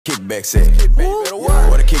Kickback said.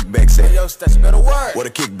 What a kickback said. What a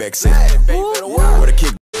kickback said. What a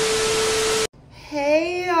kick.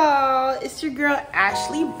 Hey y'all, it's your girl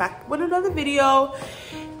Ashley back with another video,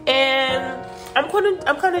 and I'm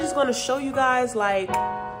kind of just gonna show you guys like,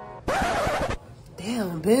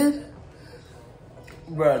 damn Ben,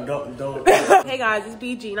 bro, don't. Hey guys, it's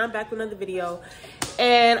BG and I'm back with another video,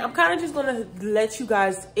 and I'm kind of just gonna let you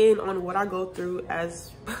guys in on what I go through as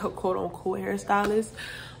a quote-unquote hairstylist.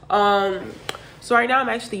 So right now I'm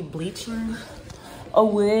actually bleaching a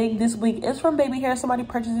wig. This wig is from BaybeeHairr. Somebody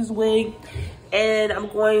purchased this wig, and I'm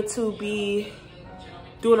going to be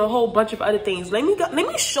doing a whole bunch of other things. Let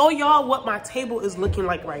me show y'all what my table is looking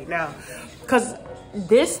like right now, because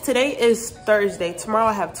today is Thursday. Tomorrow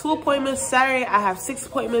I have 2 appointments. Saturday I have 6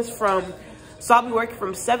 appointments so I'll be working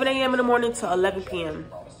from 7 a.m. in the morning to 11 p.m.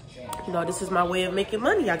 You know, this is my way of making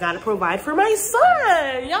money. I gotta provide for my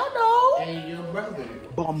son, y'all know. And your brother.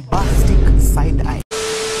 Bombastic side eye.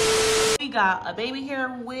 We got a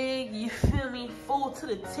BaybeeHairr wig, you feel me, full to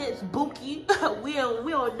the tips, bookie. we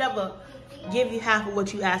don't never give you half of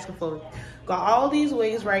what you asking for. Got all these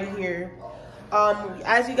wigs right here.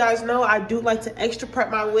 As you guys know, I do like to extra prep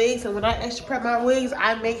my wigs, and when I extra prep my wigs,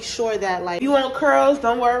 I make sure that, like, if you want curls,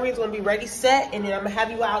 don't worry, it's gonna be ready set, and then I'm gonna have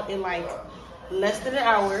you out in like less than an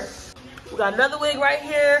hour. We got another wig right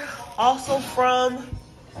here, also from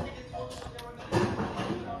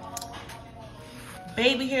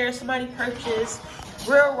BaybeeHairr. Somebody purchased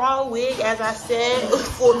real raw wig, as I said,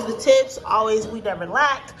 full to the tips. Always, we never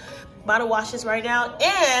lacked. About to wash this right now,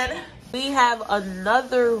 and we have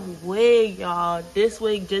another wig, y'all. This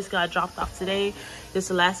wig just got dropped off today. This is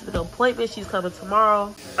the last of the appointment. She's coming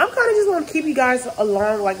tomorrow. I'm kind of just going to keep you guys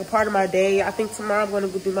along, like, a part of my day. I think tomorrow I'm going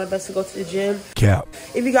to do my best to go to the gym. Cap.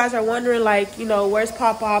 If you guys are wondering, like, you know, where's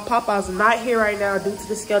Papa? Papa's not here right now due to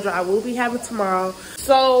the schedule I will be having tomorrow.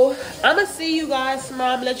 So I'm going to see you guys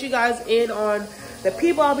tomorrow. I'm going to let you guys in on the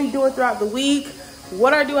people I'll be doing throughout the week,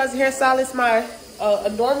 what I do as a hairstylist, my a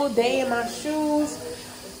normal day in my shoes.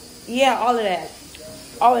 Yeah, all of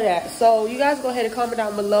that. So you guys go ahead and comment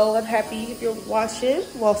down below. I'm happy if you're watching.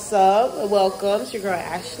 What's up? Welcome. It's your girl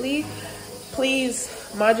Ashley. Please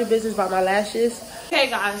mind your business about my lashes.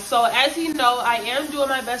 Okay guys, so as you know, I am doing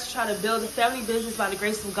my best to try to build a family business by the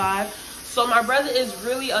grace of God. So my brother is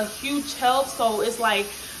really a huge help. So it's like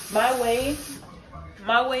my way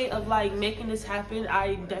of like making this happen.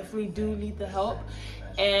 I definitely do need the help.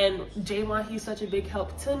 And Javon, he's such a big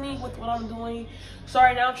help to me with what I'm doing. So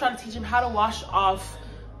right now I'm trying to teach him how to wash off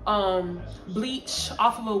bleach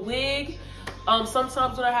off of a wig.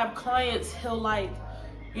 Sometimes when I have clients, he'll, like,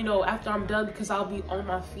 you know, after I'm done, because I'll be on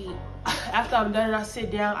my feet, after I'm done and I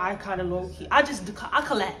sit down, I kind of low-key, I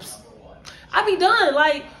collapse. I be done,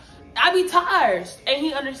 like, I be tired, and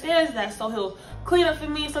he understands that. So he'll clean up for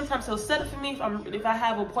me. Sometimes he'll set up for me if I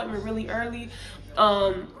have an appointment really early.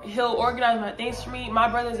 He'll organize my things for me. My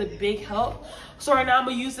brother is a big help. So right now I'm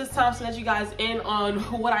gonna use this time to let you guys in on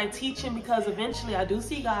what I teach him, because eventually I do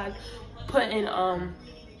see God putting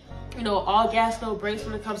you know, all gas, no brakes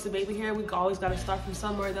when it comes to BaybeeHairr. We always gotta start from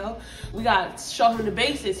somewhere though. We gotta show him the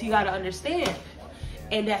basics. He gotta understand,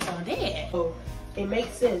 and that's on that. So it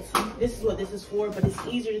makes sense. This is what this is for, but it's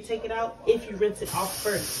easier to take it out if you rinse it off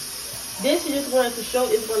first. This is just going to show,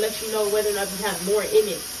 it's going to let you know whether or not you have more in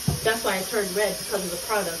it. That's why it turned red, because of the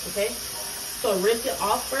product, okay? So rinse it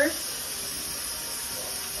off first,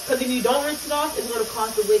 because if you don't rinse it off, it's going to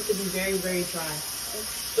cause the wig to be very, very dry.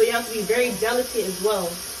 So you have to be very delicate as well,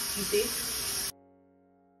 you see?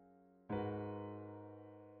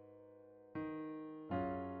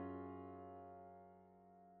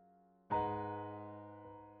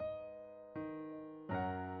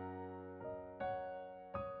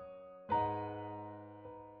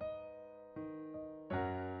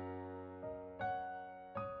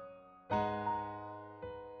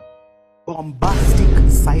 Bombastic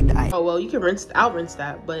side eye. Oh, well, you can I'll rinse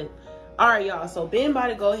that, but all right, y'all. So Ben about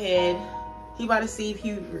to go ahead. He about to see if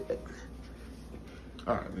he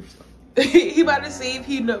All right, let's stop. he about to see if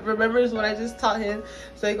he remembers what I just taught him.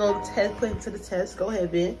 So he gonna put him to the test. Go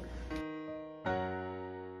ahead, Ben.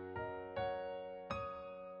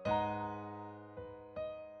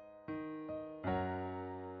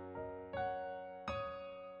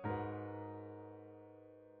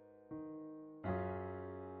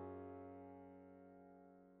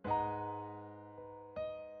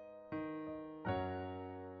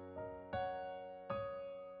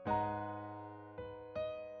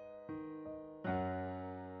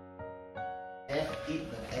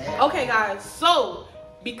 Okay guys, so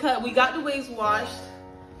because we got the wigs washed,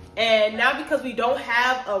 and now because we don't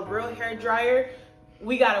have a real hair dryer,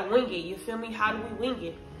 we gotta wing it. You feel me? How do we wing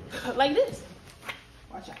it? like this.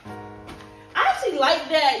 Watch out. I actually like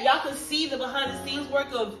that y'all can see the behind the scenes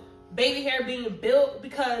work of BaybeeHairr being built,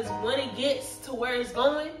 because when it gets to where it's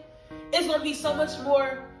going to be so much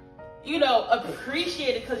more, you know,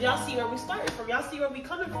 appreciated, because y'all see where we started from. Y'all see where we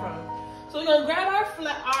coming from. So we're gonna grab our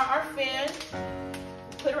fan,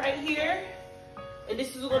 put it right here, and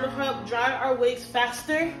this is gonna help dry our wigs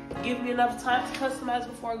faster, give me enough time to customize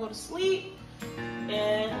before I go to sleep.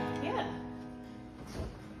 And yeah,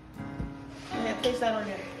 and place that on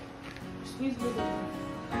there. Squeeze it a little.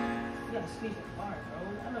 You gotta squeeze it hard,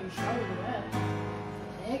 bro. I know you're stronger than that.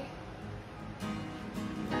 Heck.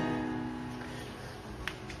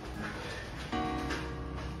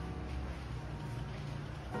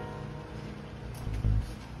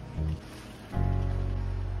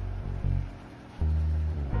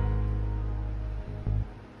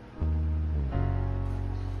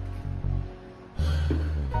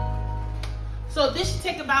 So this should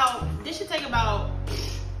take about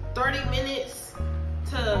 30 minutes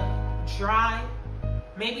to dry,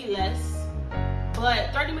 maybe less,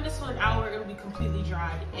 but 30 minutes to an hour it'll be completely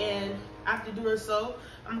dried. And after doing so,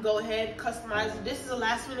 I'm gonna go ahead and customize it. This is a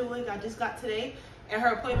last minute wig I just got today, and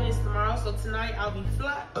her appointment is tomorrow, so tonight I'll be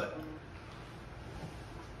flat.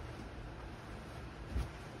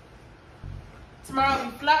 Tomorrow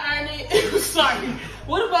I'll be flat ironing. Sorry.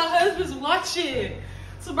 What if my husband's watching?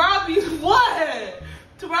 Tomorrow I'll be what?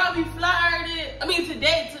 Tomorrow I'll be flat ironing. I mean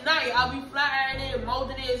tonight I'll be flat ironing,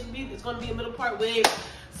 molding it. It's gonna be a middle part wig.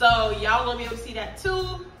 So y'all gonna be able to see that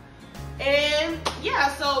too. And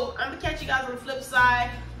yeah, so I'm gonna catch you guys on the flip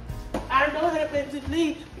side. I don't know how to play with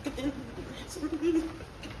me.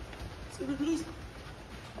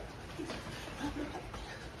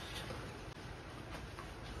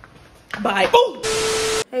 Bye. Boom.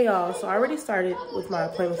 Hey y'all, so I already started with my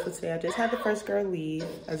appointments for today. I just had the first girl leave.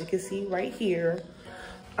 As you can see right here,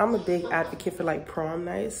 I'm a big advocate for like prom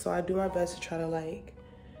nights, so I do my best to try to like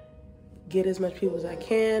get as much people as I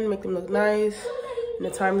can, make them look nice in a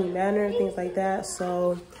timely manner, things like that.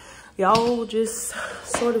 So y'all will just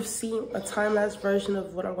sort of see a time-lapse version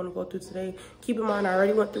of what I'm gonna go through today. Keep in mind, I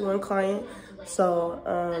already went through one client, so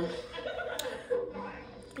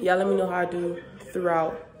y'all let me know how I do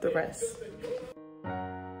throughout the rest.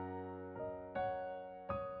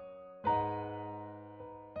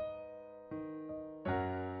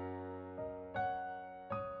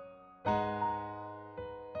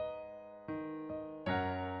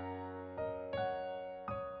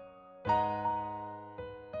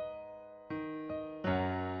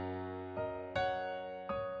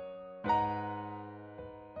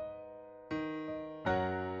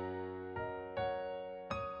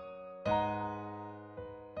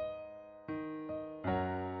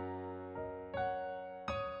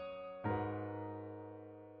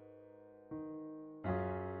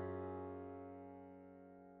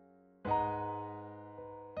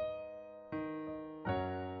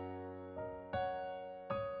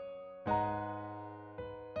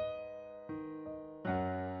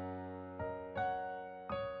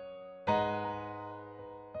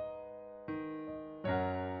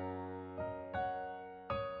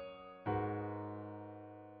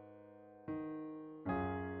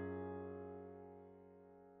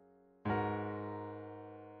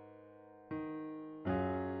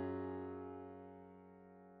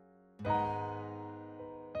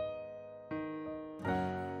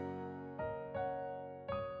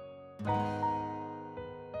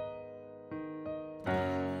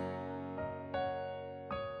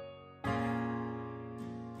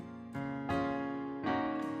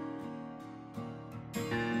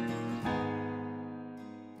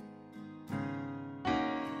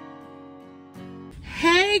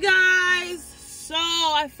 Hey guys, so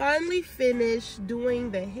I finally finished doing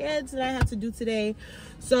the heads that I had to do today.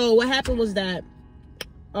 So what happened was that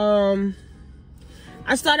I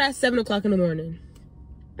started at 7 o'clock in the morning,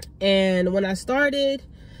 and when I started,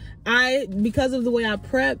 because of the way I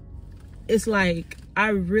prep, it's like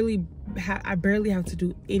I barely have to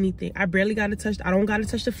do anything. I don't gotta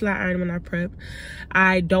touch the flat iron when I prep.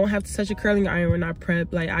 I don't have to touch a curling iron when I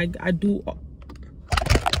prep. Like I do.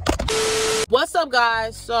 What's up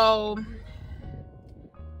guys? So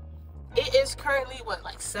it is currently what,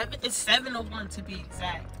 like 7? It's 7:01 to be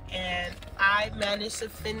exact, and I managed to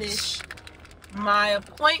finish my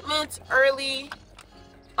appointment early.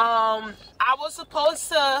 I was supposed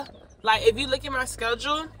to, like, if you look at my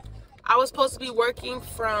schedule, I was supposed to be working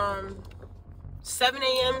from 7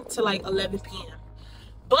 a.m. to like 11 p.m.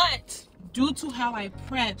 But due to how I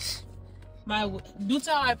prep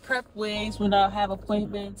wigs when I have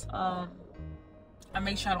appointments, I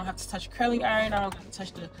make sure I don't have to touch a curling iron. I don't have to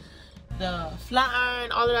touch the flat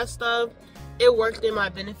iron, all of that stuff, it worked in my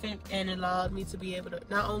benefit and allowed me to be able to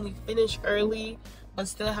not only finish early but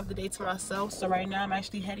still have the day to myself. So right now I'm going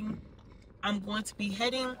to be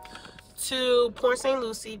heading to Port St.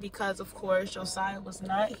 Lucie because of course Josiah was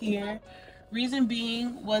not here. Reason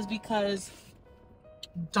being was because,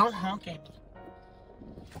 don't honk at me.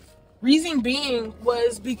 Reason being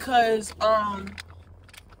was because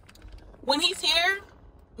when he's here,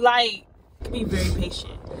 like, be very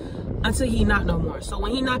patient until he not no more. So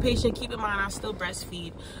when he not patient, keep in mind I still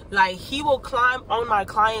breastfeed. Like, he will climb on my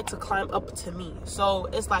client to climb up to me. So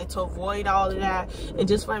it's like to avoid all of that and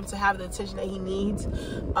just for him to have the attention that he needs.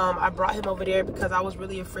 I brought him over there because I was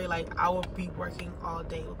really afraid like I would be working all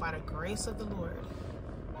day. By the grace of the Lord,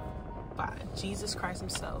 by Jesus Christ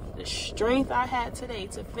himself, the strength I had today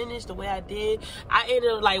to finish the way I did, I ended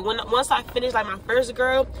up like once I finished like my first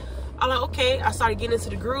girl, I'm like, okay, I started getting into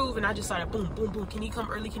the groove and I just started boom, boom, boom. Can you come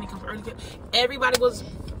early? Can you come early? Everybody was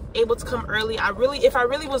able to come early. If I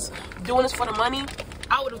really was doing this for the money,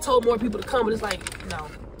 I would have told more people to come, but it's like, no,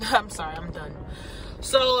 I'm sorry, I'm done.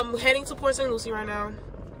 So I'm heading to Port St. Lucie right now.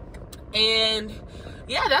 And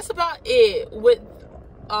yeah, that's about it with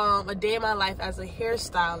a day in my life as a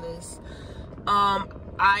hairstylist.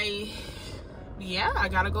 I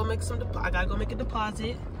gotta go make a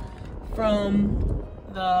deposit from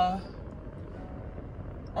the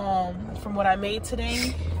from what I made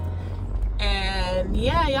today. And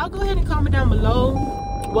yeah, y'all go ahead and comment down below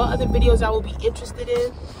what other videos y'all will be interested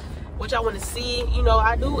in, what y'all want to see. You know,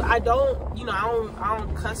 I don't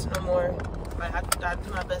cuss no more. Like, I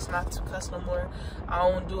do my best not to cuss no more. I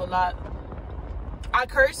don't do a lot. I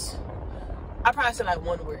curse. I probably said like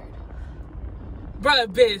one word. Bruh,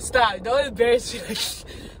 bitch, stop. Don't embarrass me.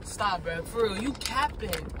 Stop, bruh. For real. You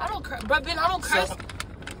capping. I don't curse. Bruh, Ben, I don't curse. So,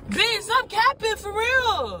 Ben, stop capping, for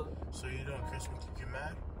real. So you don't curse when you get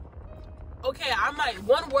mad? Okay, I might,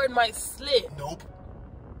 one word might slip. Nope.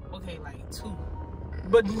 Okay, like 2.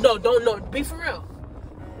 But no, be for real.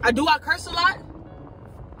 I curse a lot?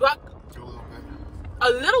 Do I? Do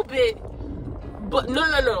a little bit. A little bit, but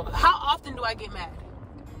no. How often do I get mad?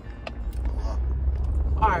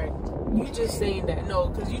 All right, you just saying that. No,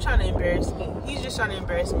 because you trying to embarrass me. He's just trying to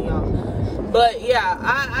embarrass me, y'all. But yeah,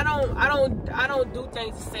 I don't do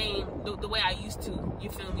things the same the way I used to.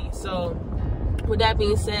 You feel me? So with that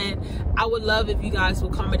being said, I would love if you guys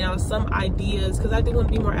would comment down some ideas, because I do want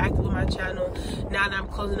to be more active with my channel now that I'm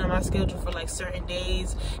closing on my schedule for like certain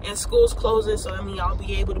days and school's closing. So I mean, I'll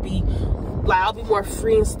be able to be like, I'll be more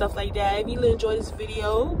free and stuff like that. If you really enjoyed this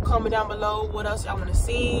video, comment down below what else y'all want to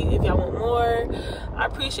see, if y'all want more. I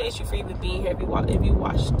appreciate you for even being here if you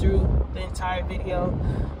watched through the entire video.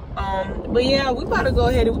 But yeah, we about to go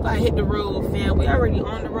ahead and we about to hit the road, fam. We already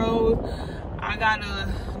on the road. I gotta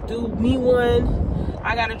do me one.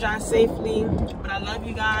 I gotta drive safely. But I love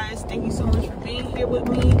you guys. Thank you so much for being here with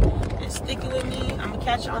me and sticking with me. I'm gonna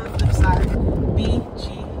catch you on the flip side.